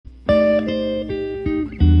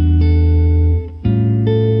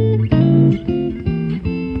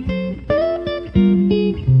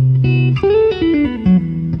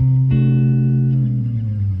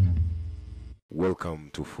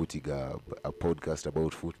podcast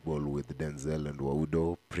about football with Denzel and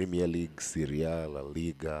Waudo. Premier League, Serie A, La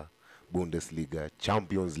Liga, Bundesliga,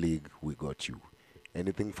 Champions League, we got you.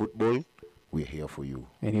 Anything football, we're here for you.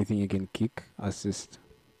 Anything you can kick, assist,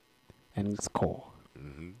 and score.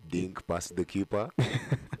 Dink past the keeper,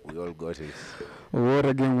 we all got it. What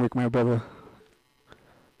a game week, my brother.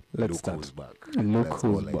 Let's Look start. who's back. Look That's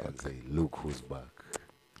who's all I back. can say. Look who's back.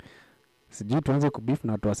 Sijui tuanze kubif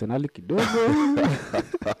na watu wa Arsenali kidogo.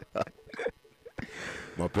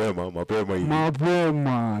 Mapema hivi.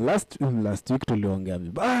 Mapema. Last week tuliongea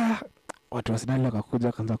vibaya. Watu wa Arsenali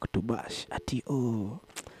wakakuja kaanza kutubash. Ati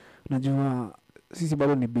unajua sisi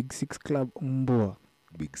bado ni Big Six club mbwa.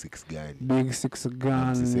 Big Six gani? Big Six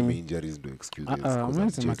gani? Sisemi injuries no excuses.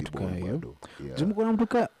 Mimi sema kitu kama hiyo. Kuna mtu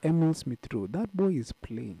ka Emil Smith Rowe. That boy is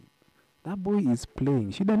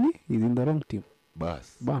playing. Shida ni he's in the wrong team.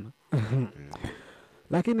 Bana.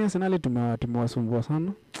 Lakini Arsenal tumewasumbua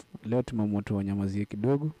sana. Leo tumeamua wanyamazie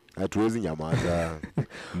kidogo. Hatuwezi nyamaza.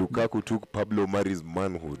 Lukaku took Pablo Mari's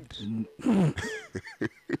manhood.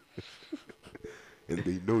 And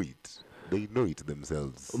they know it. They know it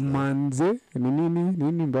themselves. Manze,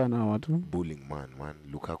 nini mbaya na watu? Bullying man.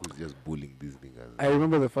 Lukaku is just bullying these niggas. I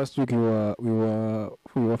remember the first week we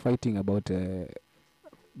were fighting about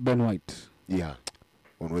Ben White. Yeah.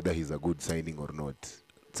 On whether he's a good signing or not.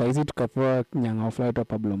 Saizi tukapewa nyanga flight wa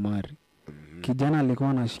Pablo Mari. Kijana alikuwa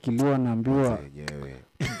anashikiliwa na ambiwa yenyewe.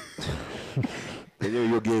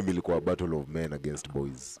 Your game ilikuwa battle of men against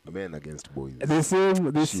boys. The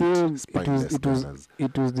same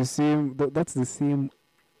it was the same that's the same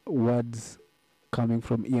words coming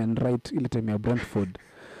from Ian Wright ile time ya Brentford.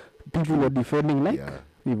 People were defending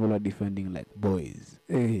like boys.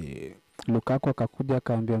 Lukaku akakuja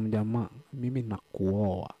akaambia mjamaa mimi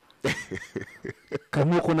nakuoa.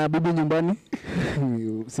 Kama kuna bibi nyumbani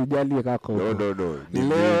sijali kaka. No. Leo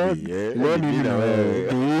ni mimi na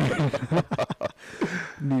wewe.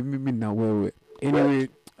 Ni mimi na wewe. Anyway,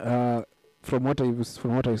 from what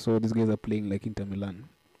I saw, these guys are playing like Inter Milan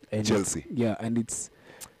and Chelsea. And it's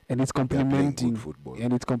complementing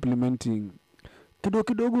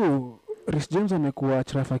kidogo. Rhys James amekuwa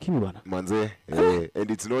Achraf Hakimi bana. Manze,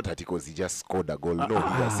 and it's not that because he just scored a goal. No,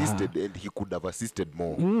 he assisted and he could have assisted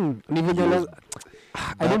more. I don't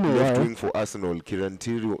know left why. wing for Arsenal, Kieran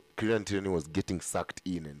Tierney was getting sucked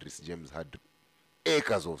in and Rhys James had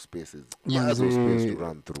acres of spaces. Years of space to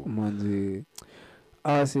run through. Manze,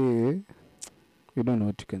 I say, you don't know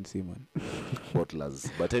what you can see, man. Bottlers.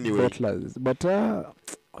 But anyway. But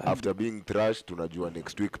after being thrashed, tunajua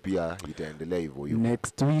next week pia itaendelea hivyo.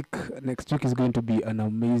 Next week is going to be an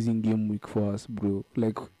amazing game week for us, bro.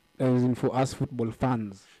 Like, as in for us football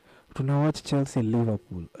fans. Tuna watch Chelsea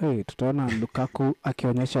Liverpool. Tutaona Lukaku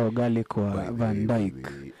akionyesha ugali kwa Van Dijk.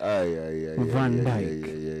 Van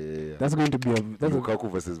Dijk. That's going to be Lukaku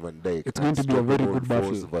versus Van Dijk. It's going to be a very good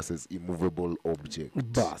battle versus immovable object.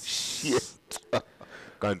 Shit.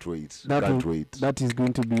 Can't wait. That is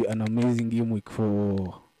going to be an amazing game week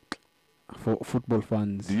for football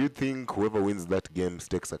fans. Do you think whoever wins that game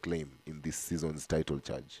stakes a claim in this season's title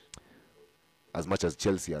charge? As much as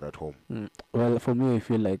Chelsea are at home. Well, for me, I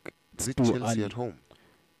feel like is it Chelsea at home?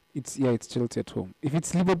 It's Chelsea at home. If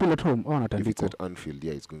it's Liverpool at home, if it's at Anfield,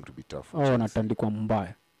 it's going to be tough. Wanatandikwa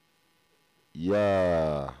mbaya.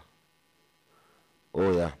 Yeah.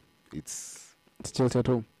 Oh yeah, it's Chelsea at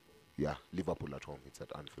home. Yeah, Liverpool at home. It's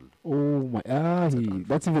at Anfield. Oh my,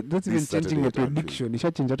 that's even changing the prediction.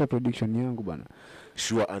 Nisha change hata prediction yangu bana.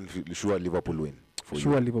 Sure Liverpool win.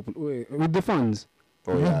 Liverpool with the fans.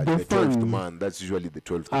 Oh yeah, the 12th man. That's usually the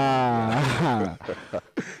 12th man.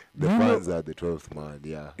 The fans are the 12th man,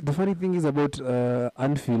 yeah. The funny thing is about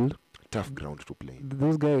Anfield. Tough ground to play.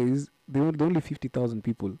 Those guys, they're only 50,000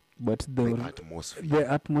 people. But the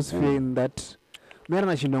atmosphere in that... Mera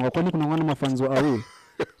nashindwa kwani kuna wana mafans wa awe.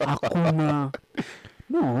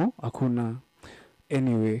 Hakuna.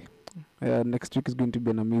 Anyway, next week is going to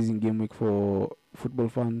be an amazing game week for football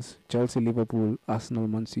fans. Chelsea, Liverpool, Arsenal,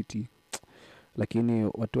 Man City. Lakini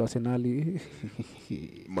watu wa Arsenal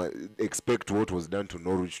expect what was done to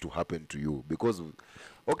Norwich to happen to you because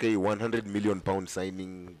 100 million pound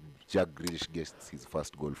signing Jack Grealish gets his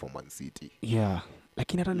first goal for Man City. Yeah.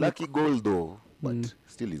 Lucky goal though, but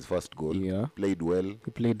still his first goal. Yeah. Played well.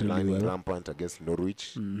 He played really well. Rampant against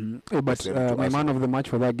Norwich. But my man of the match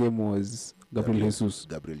for that game was Gabriel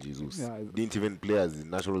Jesus. Yeah. Didn't even play as the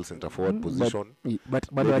natural centre forward position. But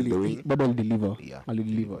I'll deliver. Yeah. I'll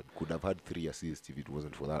deliver. Could have had 3 assists if it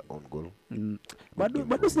wasn't for that own goal.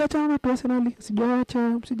 Bado sijaachana tu Arsenal.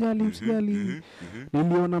 Sijaacha, msijali.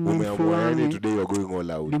 Niliona move fulani. Today you are going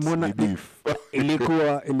all out.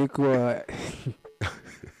 Ilikuwa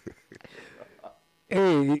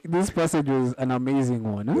Hey, this passage was an amazing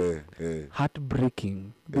one. Huh?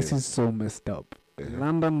 Heartbreaking. This Eh. is so messed up. Uh-huh.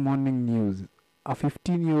 London Morning News. A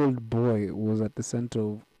 15-year-old boy was at the center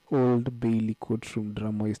of Old Bailey courtroom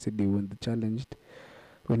drama yesterday when he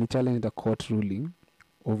challenged a court ruling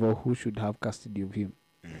over who should have custody of him.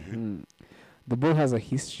 The boy has a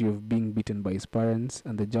history of being beaten by his parents,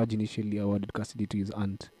 and the judge initially awarded custody to his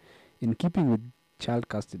aunt. In keeping with child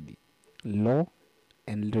custody, law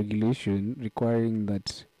and regulation requiring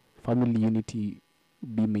that family unity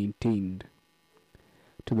be maintained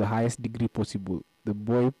to the highest degree possible, the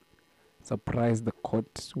boy surprised the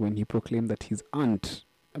court when he proclaimed that his aunt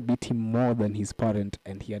beat him more than his parent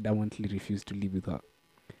and he adamantly refused to live with her.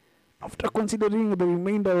 After considering the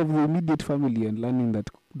remainder of the immediate family and learning that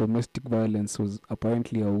domestic violence was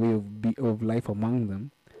apparently a way of life among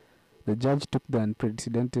them, the judge took the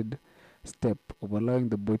unprecedented step of allowing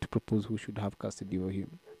the boy to propose who should have custody over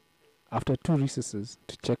him. After 2 recesses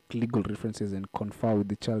to check legal references and confer with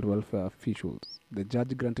the child welfare officials, the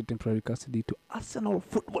judge granted temporary custody to Arsenal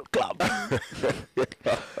Football Club,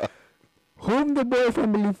 whom the boy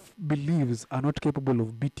family believes are not capable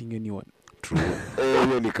of beating anyone. True.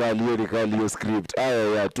 Hiyo ni kali hiyo script.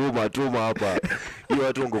 Aya tuma hapa. Hiyo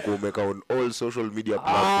watu ngoko umeka on all social media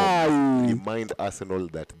platforms. Remind Arsenal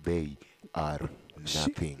that they are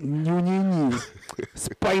nothing. Nyinyi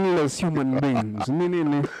spineless human beings.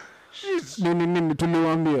 Nini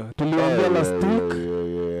tuliwaambia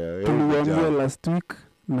last week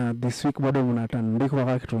na this week bado mnatandika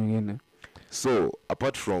kwa kitu kingine. So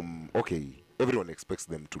apart from everyone expects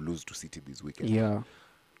them to lose to City this weekend. Yeah.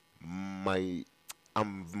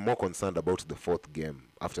 I'm more concerned about the 4th game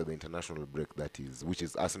after the international break, which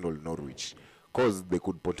is Arsenal Norwich, because they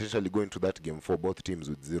could potentially go into that game for both teams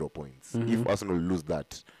with 0 points. If Arsenal lose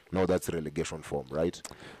that, now that's relegation form, right?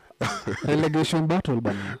 Relegation battle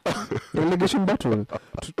bana. Relegation battle.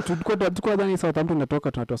 Tukua dhani Southampton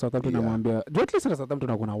natoka tunatoa Southampton namwambia at least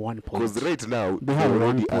Southampton kuna 1 point. Because right now they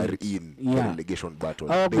already are in the relegation battle.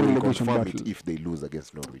 They will confirm it if they lose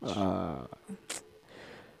against Norwich.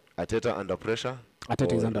 Arteta under pressure?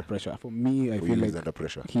 Arteta is under pressure. For me, I feel like under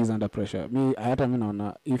pressure. He's under pressure.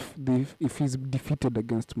 If he's defeated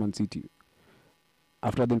against Man City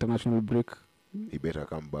after the international break, he better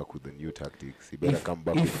come back with the new tactics. He better come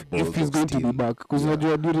back with balls if he's going to be back, because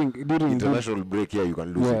during international break, you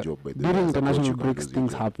can lose a job. By the during international breaks,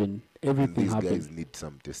 things happen. Everything happens. These guys need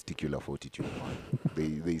some testicular fortitude, man.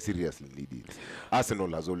 they seriously need it.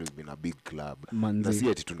 Arsenal has always been a big club. Na si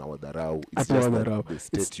ati tunawadharau. It's just that the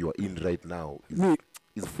state you are in right now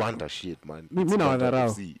is fanta shit, man. Mi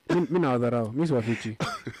nawadharau. Mi siwafichi.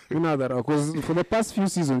 Mi nawadharau. Because for the past few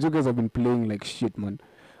seasons, you guys have been playing like shit, man.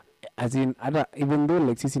 As in, even though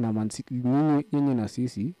like Sisi na Man City, nyinyi na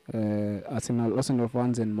Sisi, Arsenal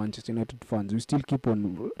fans and Manchester United fans, we still keep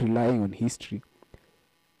on relying on history.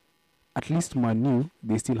 At least Man U,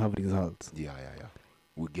 they still have results. Yeah.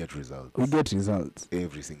 We get results.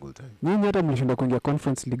 Every single time. Nyinyi hata mlishinda kuingia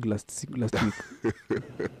Conference League last week.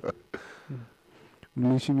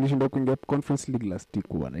 Mlishinda kuingia Conference League last week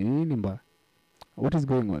bwana. Nini mbaya? What is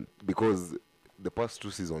going on? Because the past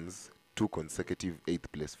 2 seasons, 2 consecutive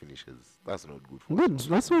 8th place finishes. That's not good.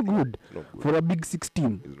 That's so good. Not good for a big 6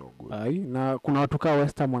 team. It's not good. Na kuna watu kaa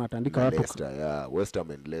West Ham wanatandika watu. West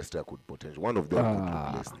Ham and Leicester could potentially. One of them could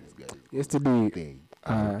replace these guys. Yesterday they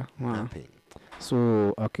are nothing.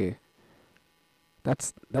 So okay.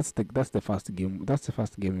 That's the first game. That's the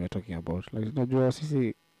first game we're talking about. Like unajua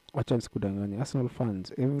sisi wacha nisikudanganya. Arsenal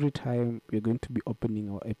fans, every time we're going to be opening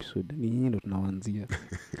our episode, ni nyinyi ndo tunaanzia.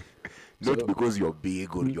 Not because you're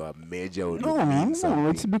big or you're major or you're doing something.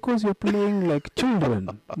 No, it's because you're playing like children.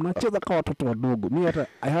 Mnacheza kama watoto wadogo.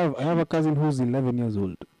 I have a cousin who's 11 years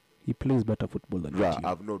old. He plays better football than me.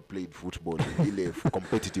 I've not played football,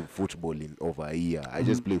 competitive football in over a year. I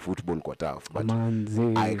just play football kwa tough, but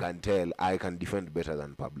I can tell I can defend better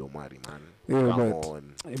than Pablo Mari, man.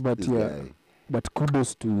 Yeah, but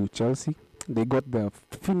kudos to Chelsea. They got the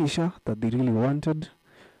finisher that they really wanted.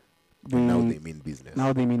 Now they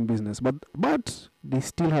mean business. But they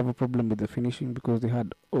still have a problem with the finishing because they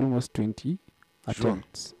had almost 20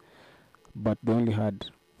 attempts, but they only had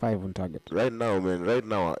 5 on target. Right now,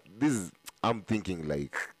 I'm thinking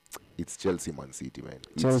like it's Chelsea Man City, man.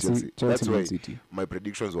 Chelsea That's Man why City. My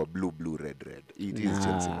predictions were blue, red. It is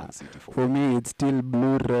Chelsea Man City for me. It's still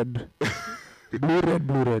blue, red.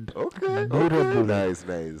 blue, red. Okay. Blue, red.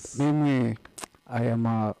 Nice. Mimi, I am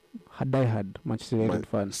a die-hard Manchester United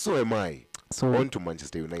fan. So am I. So on to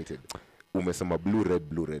Manchester United. Umesema blue,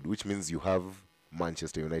 red, which means you have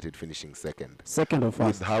Manchester United finishing second. Second of us.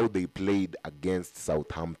 With how they played against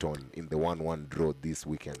Southampton in the 1-1 draw this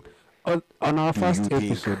weekend. on our first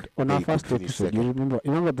episode, you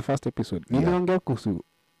remember the first episode? Niliongea kuhusu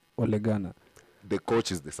Ole Gunnar. The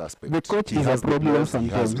coach is the suspect. The coach is a problem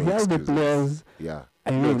sometimes. He has the players. Yeah.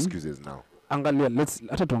 I no mean, excuses now. Angalia,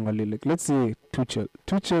 let's say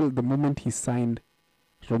Tuchel, the moment he signed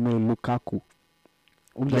Romelu Lukaku,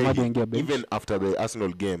 even after the Arsenal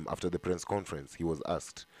game, after the press conference, he was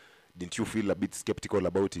asked, didn't you feel a bit skeptical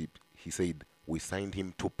about it? He said, we signed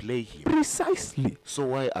him to play him. Precisely. So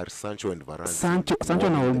why are Sancho and Varane? Sancho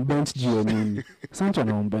na bench Giannini. Sancho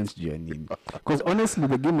na bench Giannini. Because honestly,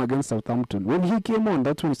 the game against Southampton, when he came on,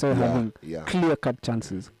 that's when he started having clear-cut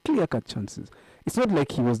chances. It's not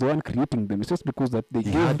like he was the one creating them. It's just because that they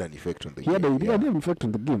had an effect on the game. He had an effect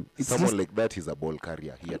on the game. It's someone like that is a ball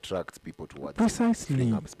carrier. He attracts people towards precisely.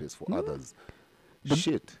 Freeing up space for others.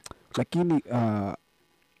 Shit. Lakini,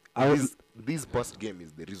 this past game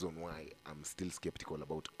is the reason why I'm still skeptical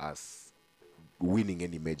about us winning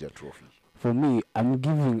any major trophy. For me, I'm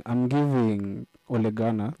giving Ole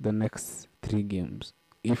Gunnar the next 3 games.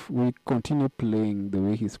 If we continue playing the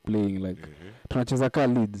way he's playing, like tunacheza ka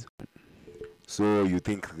Leeds. So you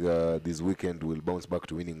think this weekend will bounce back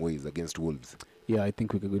to winning ways against Wolves? Yeah, I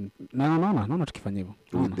think we can go. No, tukifanya hivyo.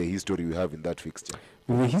 With the history we have in that fixture.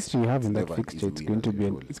 With the history we have in that fixture, it's going to be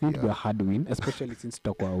a hard win, especially since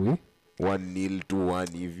tutakuwa away. 1-0,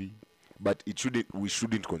 2-1 hivi. But we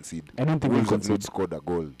shouldn't concede. I don't think we concede. Have not scored a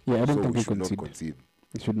goal. Yeah, I don't think we should not concede.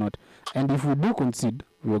 We should not. And if we do concede,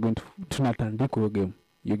 we are going to tunatandiko game.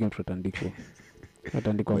 You're going to tunatandiko.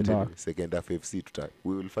 Second half FC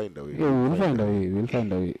we will find a way. Yeah, we'll find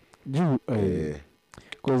a way.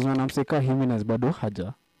 Because when I'm saying Jimenez bado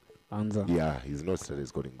haja anza. Yeah, he's not started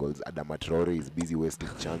scoring goals. Adama Traore is busy wasting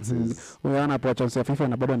chances. Wewe anapoa chance ya FIFA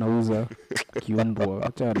na bado anauza kiumbwa.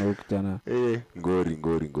 Acha na ukijana.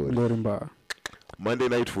 Ngori mba. Monday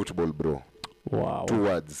Night Football, bro. Wow. 2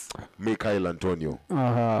 words. Michail Antonio.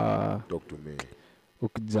 Talk to me.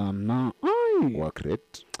 Ukijana. Work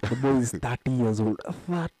rate. The boy is 30 years old.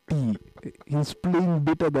 30. He's playing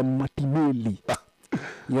better than Martinelli.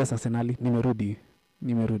 Yes, Arsenali.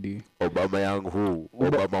 Nimerudi. Obama yangu huu.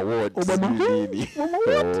 Obama Ward. Nini?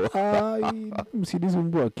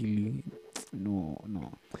 Msidisumbua akili. No.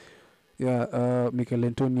 Yeah, Michail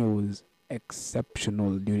Antonio was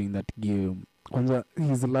exceptional during that game. Kwanza,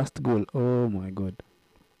 his last goal. Oh my God.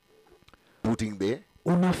 Putting there?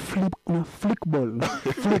 Una flick ball.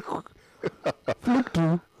 Flick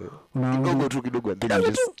to. Kidogo.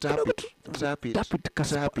 Just tap it.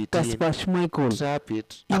 Kasper Schmeichel. Tap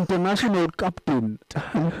it. International captain.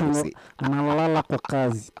 Analala kwa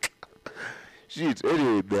kazi. Shit.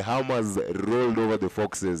 Anyway, the Hammers rolled over the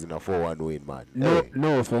Foxes in a 4-1 win, man.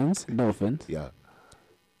 No offense. Yeah.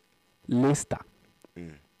 Leicester.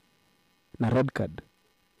 Na red card.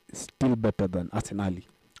 Still better than Arsenal.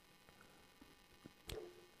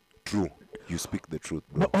 True. You speak the truth,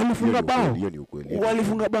 bro. Walifunga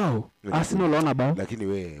bao. Arsenal wana bao.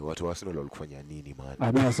 Lakini watu wa Arsenal walikufanya nini,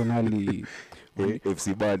 man? Arsenal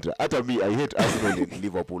FC Banda. Hata me, I hate Arsenal and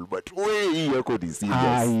Liverpool, but hii yako ni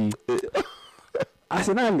serious.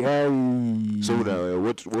 Arsenal. So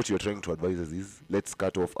what you're trying to advise us is, let's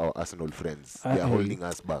cut off our Arsenal friends. They are holding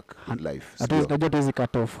us back in life. Hatuwezi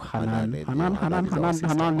cut off Hanan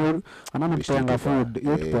mtenga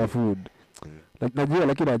food.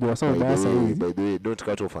 Najua so by the way, don't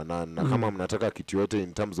cut off Hanan. Na kama mnataka kitu yote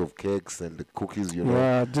in terms of cakes and cookies,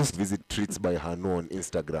 just visit Treats by Hanu on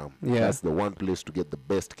Instagram. That's the one place to get the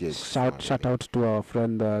best cakes. Shout out to our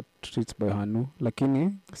friend Treats by Hanu.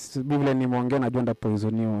 Lakini vile nimeongea najua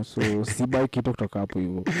ndapoisoniwa, so sibai kitu kutoka hapo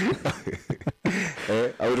hivyo.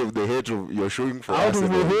 Out of the hate you're showing for us. Out of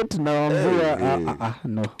the hate naambia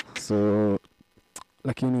no. So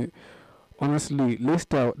lakini honestly,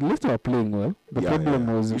 Leicester were playing well. The problem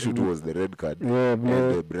was the issue was the red card.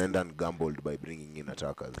 And Brendan gambled by bringing in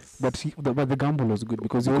attackers. But the gamble was good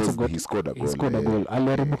because he scored a goal. He scored a goal.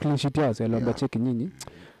 Aliharibu clean sheet yao, aliomba cheki nyinyi.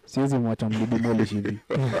 Siwezi mwacha mdidimole hivi.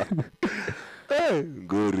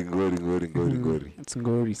 Ngori. It's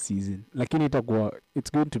ngori season. Lakini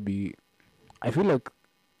it's going to be, I feel like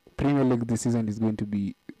Premier League this season is going to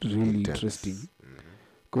be really interesting.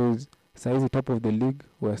 Because saizi top of the league,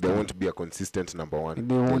 there won't be a consistent number one.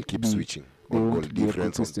 They'll keep switching on goal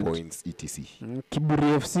difference, on points, etc.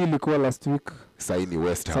 Kiburi FC ilikuwa last week. Saini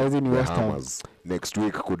West Ham. Next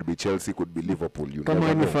week could be Chelsea, could be Liverpool.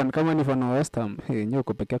 Kama ni fan wa West Ham,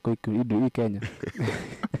 nyoko peke yako hii Kenya.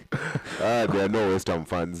 There are no West Ham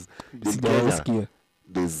fans. In Kenya,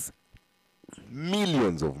 there's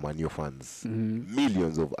millions of Man U fans,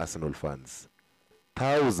 millions of Arsenal fans,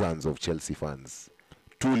 thousands of Chelsea fans.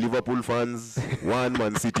 2 Liverpool fans, 1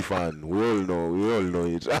 Man City fan. We all know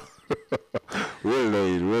it. Well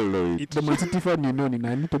know it. The Man City fan you know ni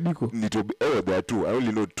nani? Tobiko? Oh, there are two. I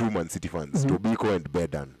only know two Man City fans. Tobiko and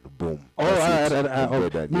Bedan. Boom. Bedan.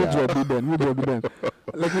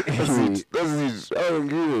 Like that's it. I don't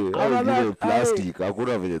give it. Plastic.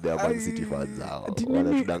 Hakuna venye they are Man City fans hao.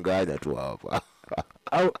 Wanatudanganya tu hapa.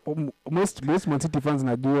 Most Man City fans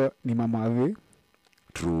najua ni Mama Ave.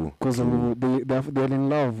 True. Because they're in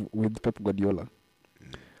love with Pep Guardiola.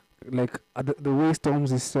 Like the way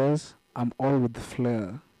Stormzy says, I'm all with the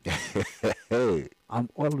flair. I'm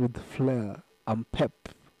all with the flair. I'm Pep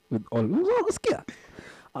with all.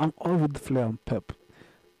 I'm all with the flair. I'm Pep.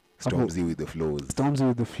 Stormzy with the flows. Stormzy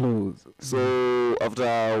with the flows. So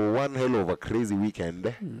after one hell of a crazy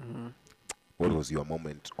weekend, what was your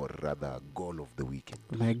moment, or rather goal of the weekend?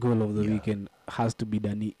 My goal of the weekend has to be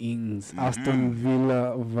Danny Ings. Aston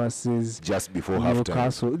Villa versus just before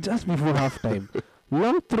Newcastle. Just before halftime.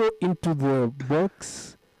 Long throw into the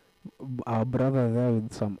box. Our brother there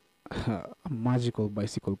with some magical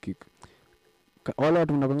bicycle kick. Wale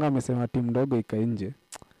watu mnagonga amesema timu ndogo ikainje.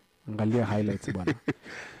 Angalia highlights bwana.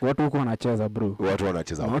 Watu huko wanacheza bro. Watu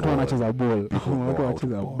wanacheza ball. Watu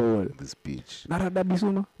wanacheza ball. This pitch. Narada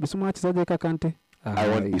Bisuma achezaje Kante? I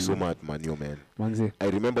want Bisuma at Man U, man. Manze. I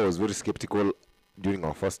remember I was very skeptical during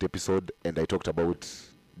our first episode and I talked about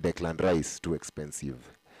Declan Rice too expensive.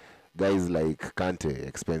 Guys like Kante,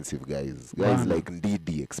 expensive guys. Guys like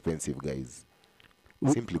Ndidi, expensive guys.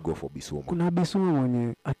 Simply go for Bissouma. Kuna Bissouma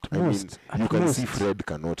mwenye at most. You can see Fred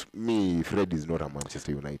cannot. Fred is not a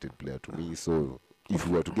Manchester United player to me. So if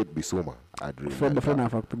you were to get Bissouma, I'd really Fred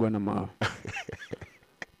anafaa kupigwa na mawe.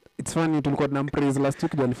 It's funny tulikuwa tunampraise last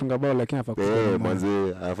week alifunga bao lakini anafaa kupigwa na mawe.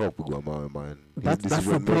 Manze anafaa kupigwa mawe man. That's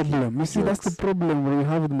the problem. You see, that's the problem we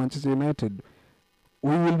have with Manchester United.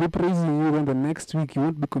 We will be praising you when the next week you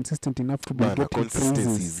won't be consistent enough to be getting consistency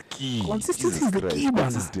praises. Is key. Consistency is the key, bana.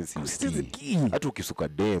 Consistency is key. Hata ukisuka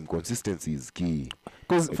dem, consistency is key.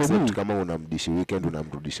 Because for me, kama unamdishi weekend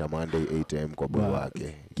unamrudisha Monday 8 am kwa boy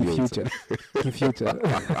wake. Kifuture.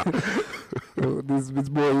 This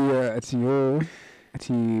boy here at you.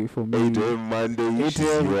 For me 8 am Monday 8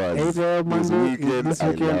 am Monday this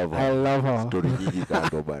weekend I love her. Story hiki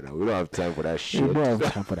kando bana. We don't have time for that shit. We don't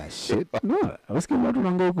have time for that shit. No, wasikia watu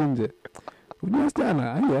nango huko nje.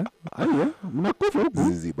 Unasiana aya mnakufa huko.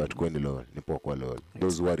 Zizi but kwani lol nipo kwa lol.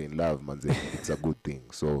 Those who are in love manze, it's a good thing.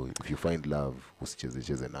 So if you find love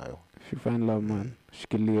usicheze nayo. If you find love man,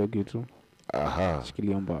 shikilia kitu.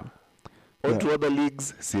 Shikilia mbaya. On to other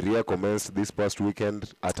leagues, Serie A commenced this past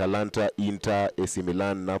weekend. Atalanta, Inter, AC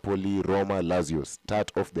Milan, Napoli, Roma, Lazio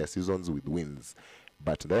start off their seasons with wins.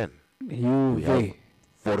 But then, we have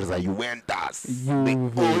Forza Juventus,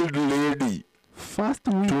 the old lady. First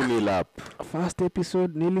week, 2-0 up. First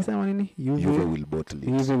episode, nilisema nini? Juve will bottle it.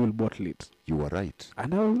 Juve will bottle it. You were right.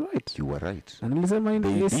 And I was right. You were right. And nilisema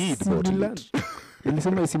nini? They did bottle it.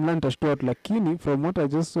 Nilisema AC Milan tashtua lakini from what I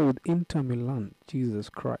just saw with Inter Milan, Jesus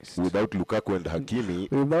Christ. Without Lukaku and Hakimi.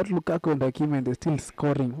 And they're still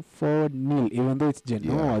scoring 4-0 even though it's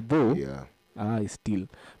Genoa though. Yeah. Still.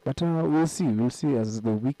 But we'll see as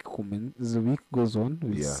the week goes on.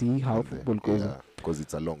 We'll see how football goes on. Because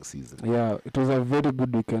it's a long season. Yeah, it was a very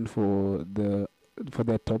good weekend for their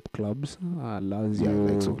top clubs. Lazio.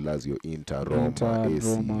 Yeah, likes of Lazio, Inter, Roma,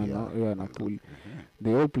 AC. Napoli.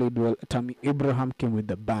 They all played well. Tammy Abraham came with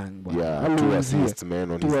the bang. Yeah, 2 assists,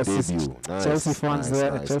 man, on his debut. Nice, Chelsea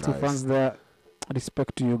fans there.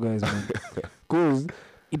 Respect to you guys, man. Because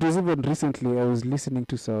it was even recently, I was listening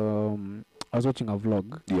to I was watching a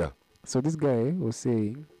vlog. Yeah. So this guy was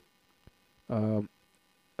saying,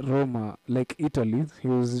 Roma, like Italy, he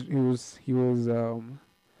was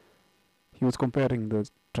comparing the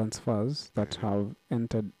transfers that have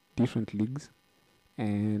entered different leagues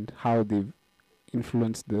and how they've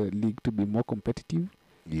influenced the league to be more competitive.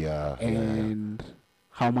 And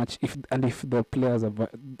how much if the players are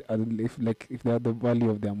if they are the value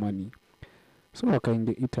of their money. So kind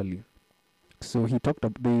of Italy. So they talked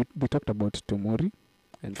about Tomori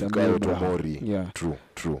and Tomori. Yeah.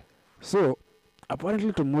 True. So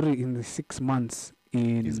apparently Tomori in the 6 months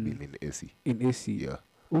he's been in AC. Yeah.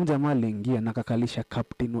 Jamaa aliingia na kakalisha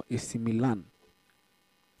captain wa AC Milan.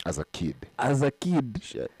 As a kid.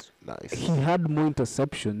 Shit. Nice. He had more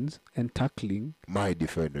interceptions and tackling. My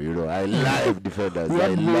defender, I love defenders. He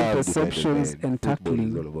had more interceptions and tackling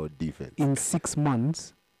is all about defense. In 6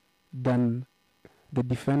 months than the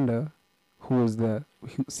defender who was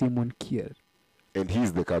Simon Kier. And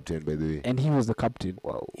he's the captain, by the way. And he was the captain.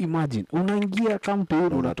 Wow. Imagine, unaingia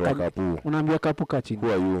campaign, unatoa kapu. Unaambia kapu kachini.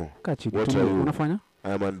 Who are you? Kachini. What are you? Unafanya?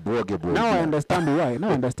 I am unbogable. Now I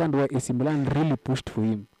understand why. AC Milan really pushed for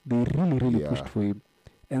him. They really pushed for him.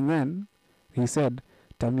 And then he said,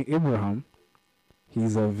 Tammy Abraham,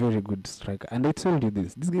 he's a very good striker. And I told you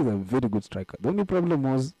this. This guy is a very good striker. The only problem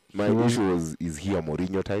was... My issue was, is he a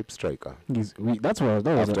Mourinho type striker? That was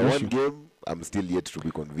After one issue. Game, I'm still yet to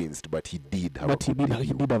be convinced, but he did have he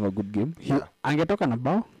did have a good game. Yeah. Angetoka na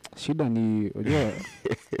bao, shida ni unajua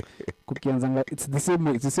kukianzanga it's the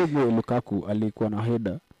same way Lukaku alikuwa na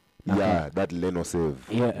header. Yeah, that Leno save.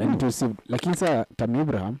 Yeah, and it was saved. Lakini saa Tammy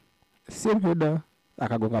Abraham, same header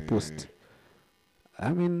akagonga post. I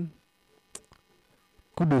mean,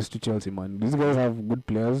 kudos to Chelsea, man. These guys have good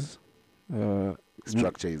players.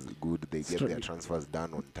 Structure is good. They get their transfers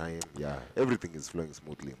done on time. Yeah, everything is flowing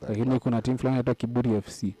smoothly. Lakini kuna team fulani hata Kiburi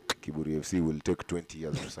FC. Kiburi FC will take 20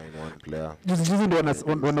 years to sign one player. Juzi ndio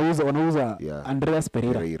wanauza Andreas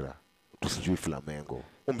Pereira. Tusijui Flamengo.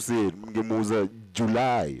 Mngemuuza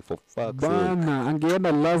July for fuck's sake. Bana,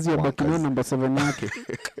 angeenda Lazio bakinyo number 7 yake.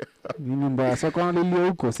 Nini mbaya? Sasa kwa lilio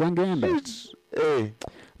huko, si angeenda.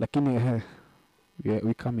 Lakini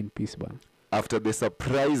we come in peace, bana. After the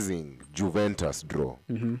surprising Juventus draw,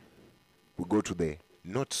 we go to the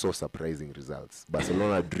not so surprising results.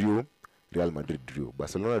 Barcelona drew, Real Madrid drew.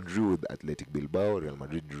 Barcelona drew with Athletic Bilbao, Real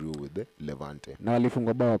Madrid drew with the Levante. Na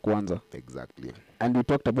walifungwa bao kwanza. Exactly. And we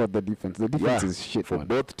talked about the defense. The defense is shit for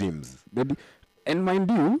both teams. And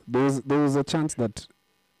mind you, there was a chance that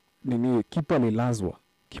keeper alilazwa.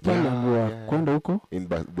 Keeper aliambiwa kwenda huko in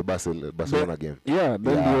the Barcelona game. Yeah,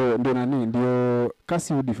 then ndio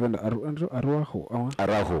kasi who defender Araujo.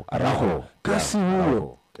 Kasi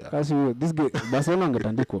huyo. Kasi huyo. This game Barcelona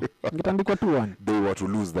angetandikwa 2-1. They were to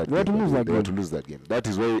lose that game. That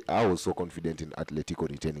is why I was so confident in Atletico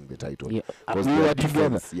retaining the title. Because we were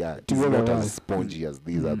together. It's not as spongy as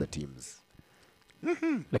these other teams.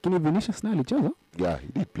 Lakini Vinicius naye alicheza? Yeah, he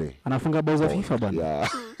did play. Anafunga bao za FIFA bana. Yeah.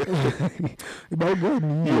 Bao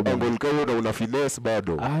gani hiyo? Angle kayo na una finesse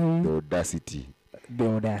bado. The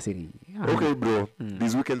audacity. Okay, bro.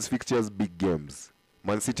 This weekend's fixtures, big games.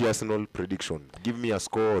 Man City Arsenal prediction. Give me a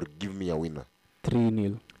score or give me a winner.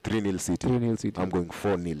 3-0. 3-0 City. 3-0 City. I'm going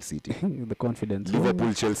 4-0 City. The confidence.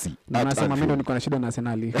 Liverpool Chelsea. Nasema mimi ndo niko na shida na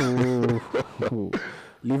Arsenal.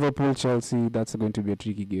 Liverpool Chelsea, that's going to be a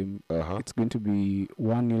tricky game. It's going to be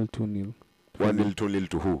 1-0, 2-0. 1-0, 2-0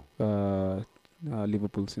 to who?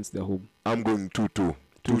 Liverpool, since they're home. I'm going 2-2.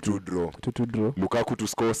 2-2 draw. 2-2 draw. Lukaku to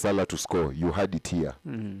score, Salah to score. You had it here.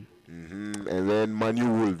 And then Manu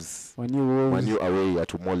Wolves. Manu away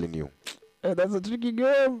at Molineux. That's a tricky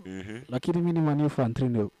game. Lakini mimi ni Manu fan.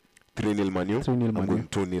 3-0. 3-0 Manu? 3-0 Manu. I'm going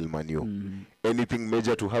 2-0 Manu. Anything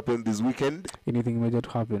major to happen this weekend? Anything major to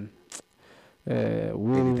happen?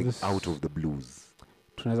 Anything out of the blues?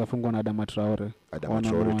 Tunaweza fungwa na Adama Traore. Adama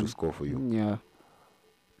Traore to score for you? Yeah.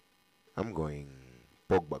 I'm going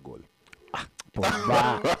Pogba goal.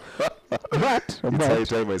 Pogba. But it's high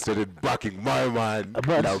time I started backing my man.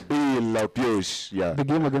 La Pioche. Yeah. The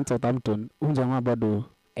game against Southampton, unjamaa bado.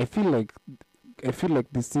 I feel like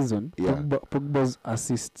this season, Pogba's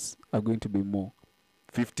assists are going to be more.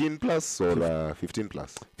 15 plus or 15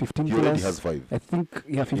 plus? 15 he plus. He already has 5. I think,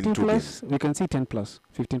 15 plus. Games. We can see 10 plus.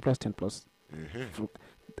 15 plus, 10 plus.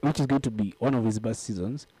 Which is going to be one of his best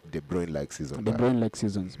seasons. De Bruyne-like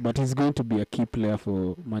seasons. But he's going to be a key player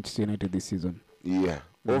for Manchester United this season. Yeah.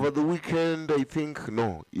 Over the weekend, I think,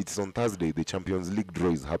 it's on Thursday. The Champions League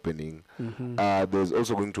draw is happening. There's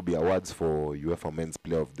also going to be awards for UEFA Men's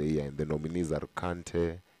Player of the Year, and the nominees are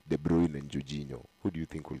Kante, De Bruyne, and Jorginho. Who do you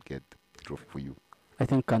think will get the trophy for you? I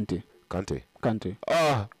think Kante. Kante.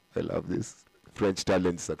 I love this. French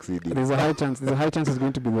talent succeeding. There's a high chance it's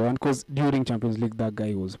going to be the one, because during Champions League, that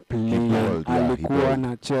guy was playing. Alikuwa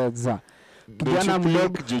anacheza. Don't you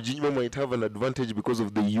think Jorginho might have an advantage because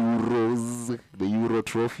of the Euro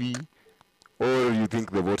trophy? Or you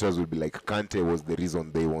think the voters will be like, Kante was the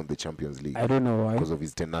reason they won the Champions League? I don't know why. Because of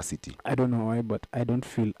his tenacity. I don't know why, but I don't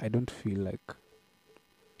feel like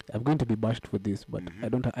I'm going to be bashed for this, but I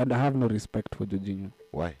have no respect for Jorginho.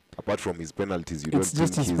 Why? Apart from his penalties, it's don't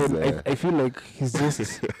just think his I feel like he's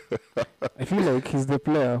just I feel like he's the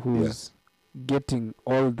player who's getting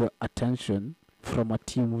all the attention from a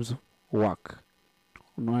team's work.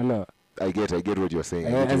 I get what you're saying.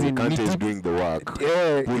 Kante is doing the work.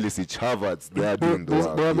 Pulisic, Havertz, they are doing the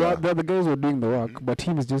work. They're the guys who are doing the work, but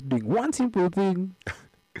him is just doing one simple thing.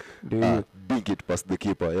 Dink it past the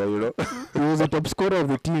keeper, He was the top scorer of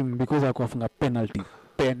the team because hakufunga penalty.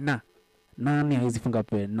 Pena. Nani haizifunga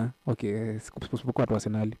pena? Okay, sipokuwa tu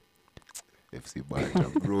Arsenal. FC Bata,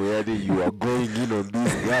 bro, you are going in on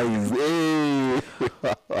these guys.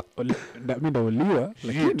 Mimi ndauliwa,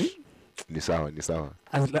 lakini ni sawa.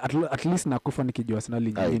 At least nakufa nikijua Arsenal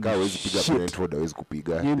nyingine. Hawezi piga Brentford, hawezi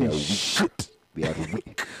kupiga. Shit. They are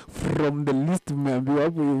weak. From the list,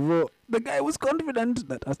 the guy was confident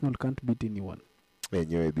that Arsenal can't beat anyone.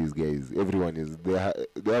 Anyway, these guys, everyone is they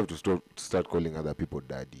have to start calling other people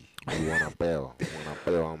daddy. You wanna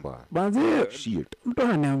pay amba. But shit. Mtu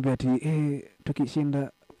ananiambia ati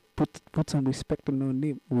tukishinda put some respect on your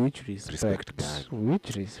name. Which respect?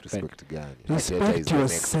 Which respect? Respect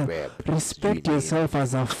yourself. Respect yourself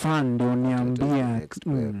as a fan. Ndio niambia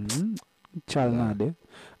chalnade.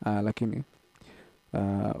 Lakini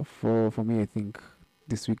for me, I think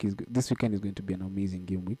this weekend is going to be an amazing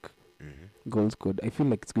game week. Goals scored. I feel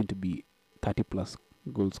like it's going to be 30 plus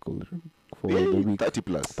goals scored for the week. 30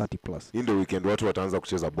 plus. In the weekend, watu wataanza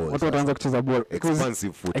kucheza ball.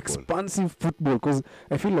 Expansive football. Because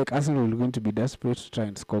I feel like Arsenal are going to be desperate to try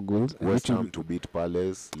and score goals. West Ham to beat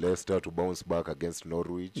Palace. Leicester to bounce back against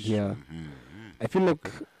Norwich. Yeah. I feel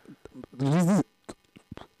like this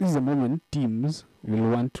is a moment teams will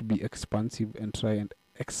want to be expansive and try and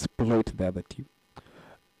exploit the other team.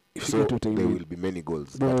 So there will be many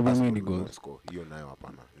goals. There will be many goals. Hiyo nayo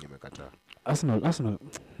hapana, nimekataa. Arsenal.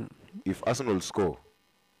 If Arsenal score,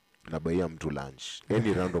 nabaia mtu lunch.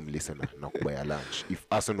 Any random listener nakubaya lunch. If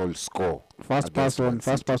Arsenal score, first person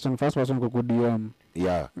kuku DM.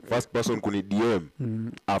 Yeah, first person kuni DM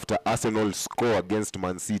after Arsenal score against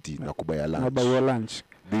Man City nakubaya lunch.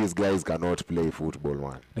 These guys cannot play football,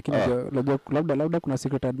 man. Lakini labda kuna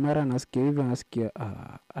secret admirer anasikia hivyo, anasikia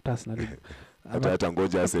hata Arsenal hata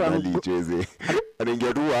ngoja Arsenal icheze.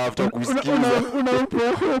 Anaingia tu after kusikiza.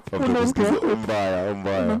 Unampea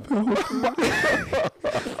mbaya.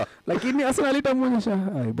 Lakini Arsenal itamuonyesha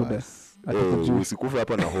buda. Usikufe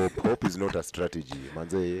hapa na hope. Hope is not a strategy.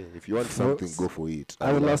 Manze, if you want something, go for it.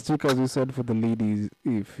 Last week, as we said for the ladies,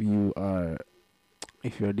 if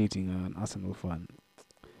you're dating an Arsenal fan,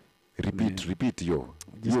 repeat yo.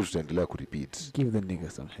 Hiyo tutaendelea kurepeat. Give the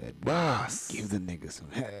nigga some head. Bas. Give the nigga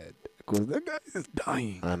some head. Because the guy is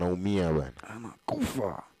dying. Anaumia bwana.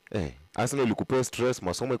 Anakufa. Arsenal ikupea stress,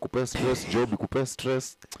 masomo ikupea stress, job ikupea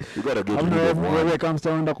stress. You gotta get rid of one. Wewe kama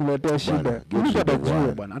mtaenda kuletea shida.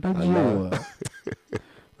 Utajua bwana, atajua.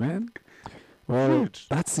 Man. Well,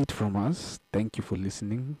 that's it from us. Thank you for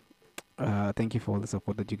listening. Thank you for all the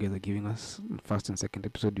support that you guys are giving us. First and second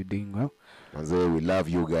episode, you're doing well. Manze, we love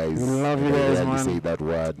you guys. We love you guys, man. Say that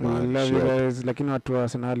word, man. We love you guys. Lakini watu wa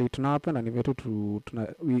Arsenal tunawapenda, ni vetu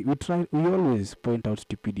we always point out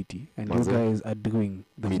stupidity, and Manze, you guys are doing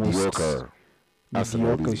the mediocre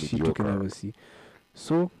shit you can ever see.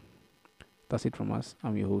 So that's it from us.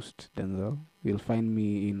 I'm your host, Denzel. You'll find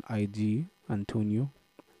me in IG, Antonio.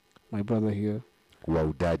 My brother here,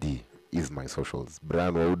 Wow Daddy is my socials.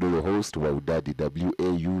 Brian Waudo, your host. Waudaddy,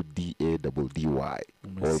 WAUDADDY.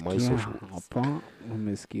 All my socials.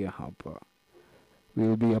 Umesikia hapa.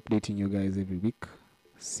 We'll be updating you guys every week.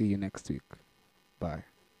 See you next week. Bye.